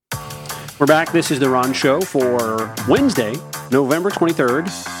We're back. This is the Ron Show for Wednesday, November 23rd,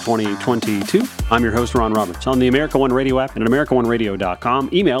 2022. I'm your host, Ron Roberts, on the America One Radio app and at AmericaOneRadio.com.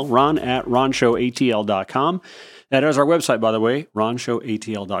 Email ron@ronshowatl.com. That is our website, by the way,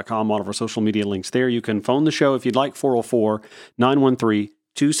 ronshowatl.com. All of our social media links there. You can phone the show if you'd like,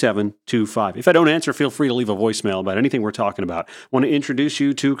 404-913-2725. If I don't answer, feel free to leave a voicemail about anything we're talking about. I want to introduce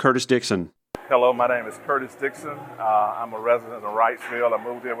you to Curtis Dixon. Hello, my name is Curtis Dixon. I'm a resident of Wrightsville. I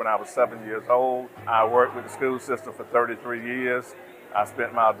moved here when I was 7 years old. I worked with the school system for 33 years. I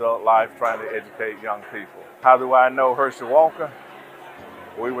spent my adult life trying to educate young people. How do I know Herschel Walker?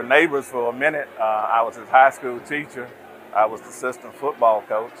 We were neighbors for a minute. I was his high school teacher. I was the assistant football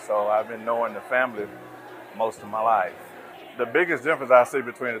coach, so I've been knowing the family most of my life. The biggest difference I see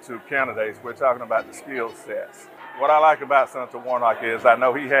between the two candidates, we're talking about the skill sets. What I like about Senator Warnock is I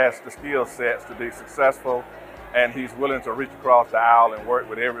know he has the skill sets to be successful, and he's willing to reach across the aisle and work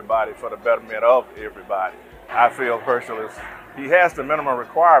with everybody for the betterment of everybody. I feel Herschel he has the minimum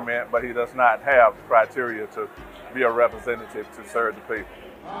requirement, but he does not have the criteria to be a representative to serve the people.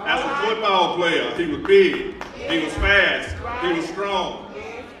 As a football player, he was big, he was fast, he was strong.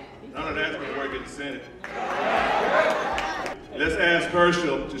 None of that's going to work in the Senate. Let's ask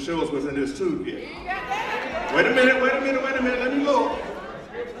Herschel to show us what's in this toolkit. Wait a minute, let me look.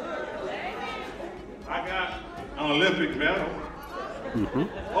 I got an Olympic medal.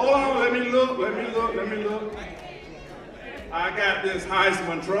 Hold on, let me look. I got this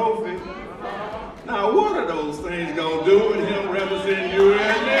Heisman Trophy. Now, what are those things gonna do with him representing you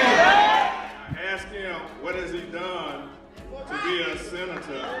and me? I ask him, what has he done to be a senator in the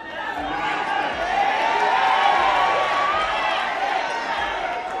United States?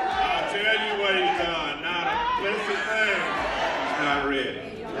 I'll tell you what he's done. Not a implicit thing. He's not ready.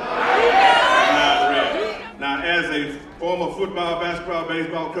 Not ready. Now, as a former football, basketball,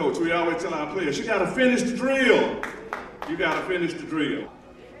 baseball coach, we always tell our players, you gotta finish the drill. You gotta finish the drill.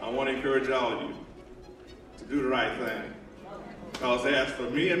 I want to encourage all of you to do the right thing. Because as for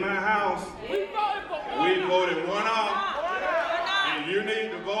me and my house, we voted one off, and you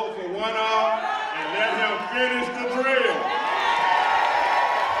need to vote for one off and let him finish the drill.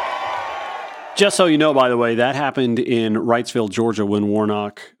 Just so you know, by the way, that happened in Wrightsville, Georgia, when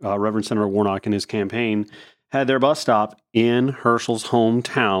Warnock, Reverend Senator Warnock and his campaign had their bus stop in Herschel's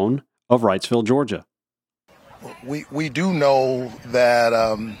hometown of Wrightsville, Georgia. We do know that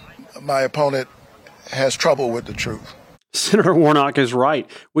my opponent has trouble with the truth. Senator Warnock is right,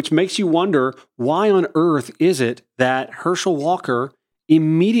 which makes you wonder, why on earth is it that Herschel Walker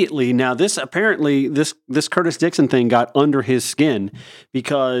immediately, now this Curtis Dixon thing got under his skin,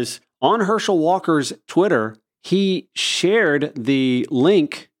 because on Herschel Walker's Twitter, he shared the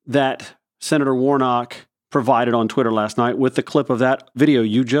link that Senator Warnock provided on Twitter last night with the clip of that video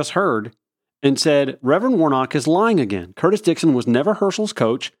you just heard, and said, Reverend Warnock is lying again. Curtis Dixon was never Herschel's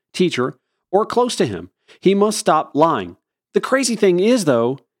coach, teacher, or close to him. He must stop lying. The crazy thing is,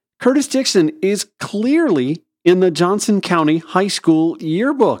 though, Curtis Dixon is clearly in the Johnson County High School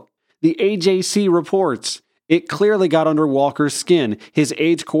yearbook. The AJC reports it clearly got under Walker's skin. His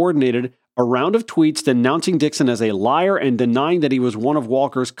aides coordinated a round of tweets denouncing Dixon as a liar and denying that he was one of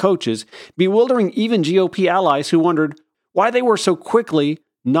Walker's coaches, bewildering even GOP allies who wondered why they were so quickly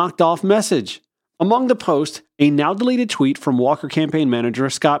knocked off message. Among the posts, a now deleted tweet from Walker campaign manager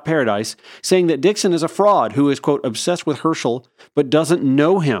Scott Paradise saying that Dixon is a fraud who is, quote, obsessed with Herschel but doesn't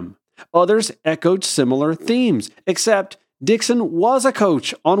know him. Others echoed similar themes, except Dixon was a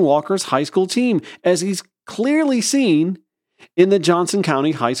coach on Walker's high school team, as he's clearly seen in the Johnson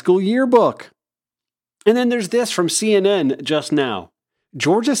County High School yearbook. And then there's this from CNN just now.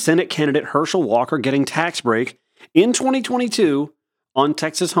 Georgia Senate candidate Herschel Walker getting tax break in 2022 on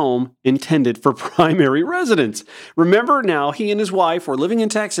Texas home intended for primary residents. Remember, now he and his wife were living in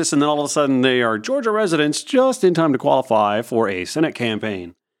Texas, and then all of a sudden they are Georgia residents just in time to qualify for a Senate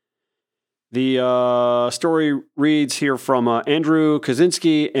campaign. The story reads here from Andrew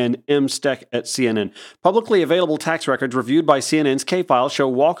Kaczynski and M. Steck at CNN. Publicly available tax records reviewed by CNN's K-File show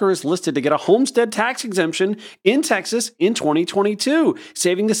Walker is listed to get a homestead tax exemption in Texas in 2022,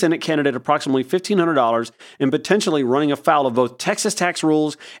 saving the Senate candidate approximately $1,500 and potentially running afoul of both Texas tax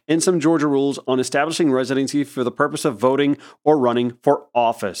rules and some Georgia rules on establishing residency for the purpose of voting or running for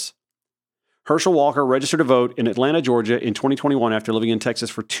office. Herschel Walker registered to vote in Atlanta, Georgia in 2021 after living in Texas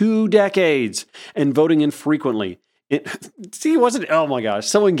for 2 decades and voting infrequently. He wasn't, oh my gosh,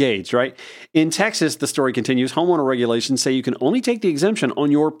 so engaged, right? In Texas, the story continues, homeowner regulations say you can only take the exemption on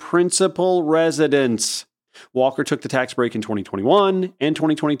your principal residence. Walker took the tax break in 2021 and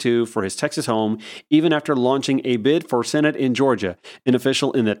 2022 for his Texas home, even after launching a bid for Senate in Georgia. An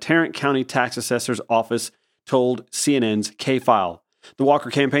official in the Tarrant County Tax Assessor's office told CNN's K-File. The Walker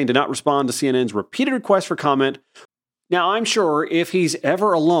campaign did not respond to CNN's repeated request for comment. Now, I'm sure if he's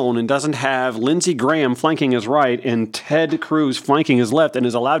ever alone and doesn't have Lindsey Graham flanking his right and Ted Cruz flanking his left and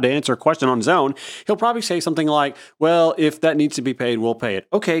is allowed to answer a question on his own, he'll probably say something like, well, if that needs to be paid, we'll pay it.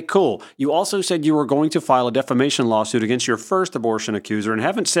 Okay, cool. You also said you were going to file a defamation lawsuit against your first abortion accuser and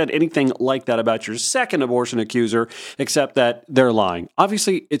haven't said anything like that about your second abortion accuser, except that they're lying.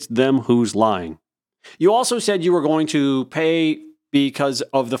 Obviously, it's them who's lying. You also said you were going to pay because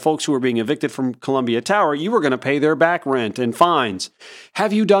of the folks who were being evicted from Columbia Tower, you were going to pay their back rent and fines.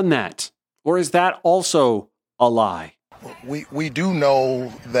 Have you done that? Or is that also a lie? We do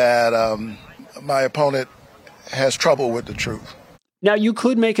know that my opponent has trouble with the truth. Now, you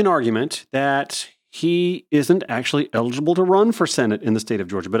could make an argument that he isn't actually eligible to run for Senate in the state of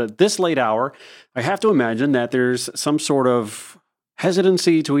Georgia. But at this late hour, I have to imagine that there's some sort of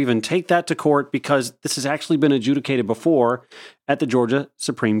hesitancy to even take that to court because this has actually been adjudicated before at the Georgia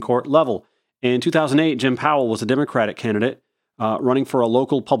Supreme Court level. In 2008, Jim Powell was a Democratic candidate running for a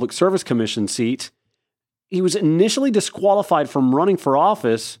local public service commission seat. He was initially disqualified from running for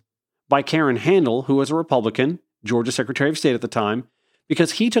office by Karen Handel, who was a Republican, Georgia Secretary of State at the time,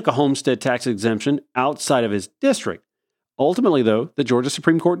 because he took a homestead tax exemption outside of his district. Ultimately, though, the Georgia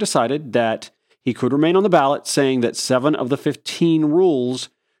Supreme Court decided that he could remain on the ballot, saying that 7 of the 15 rules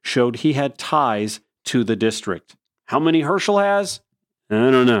showed he had ties to the district. How many Herschel has? I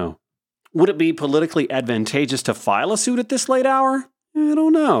don't know. Would it be politically advantageous to file a suit at this late hour? I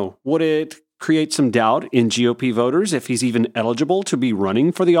don't know. Would it create some doubt in GOP voters if he's even eligible to be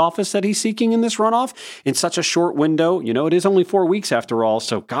running for the office that he's seeking in this runoff in such a short window? You know, it is only 4 weeks after all,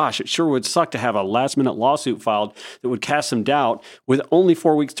 so gosh, it sure would suck to have a last-minute lawsuit filed that would cast some doubt with only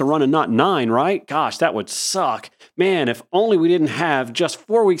 4 weeks to run and not 9, right? Gosh, that would suck. Man, if only we didn't have just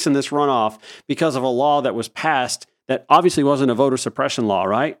 4 weeks in this runoff because of a law that was passed that obviously wasn't a voter suppression law,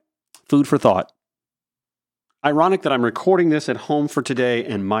 right? Food for thought. Ironic that I'm recording this at home for today,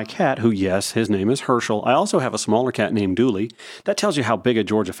 and my cat, who, yes, his name is Herschel. I also have a smaller cat named Dooley. That tells you how big a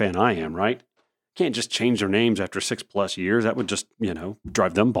Georgia fan I am, right? Can't just change their names after 6+ years. That would just,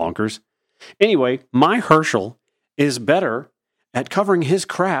 drive them bonkers. Anyway, my Herschel is better at covering his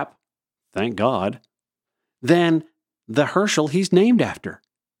crap, thank God, than the Herschel he's named after.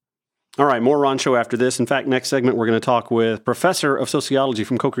 All right, more RonShow after this. In fact, next segment, we're going to talk with Professor of Sociology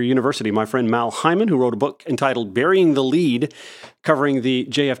from Coker University, my friend Mal Hyman, who wrote a book entitled Burying the Lead, covering the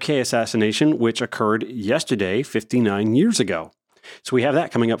JFK assassination, which occurred yesterday, 59 years ago. So we have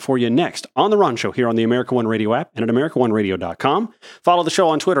that coming up for you next on the RonShow here on the America One Radio app and at AmericaOneRadio.com. Follow the show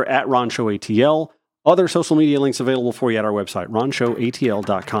on Twitter at RonShowATL. Other social media links available for you at our website,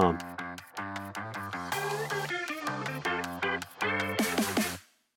 RonShowATL.com.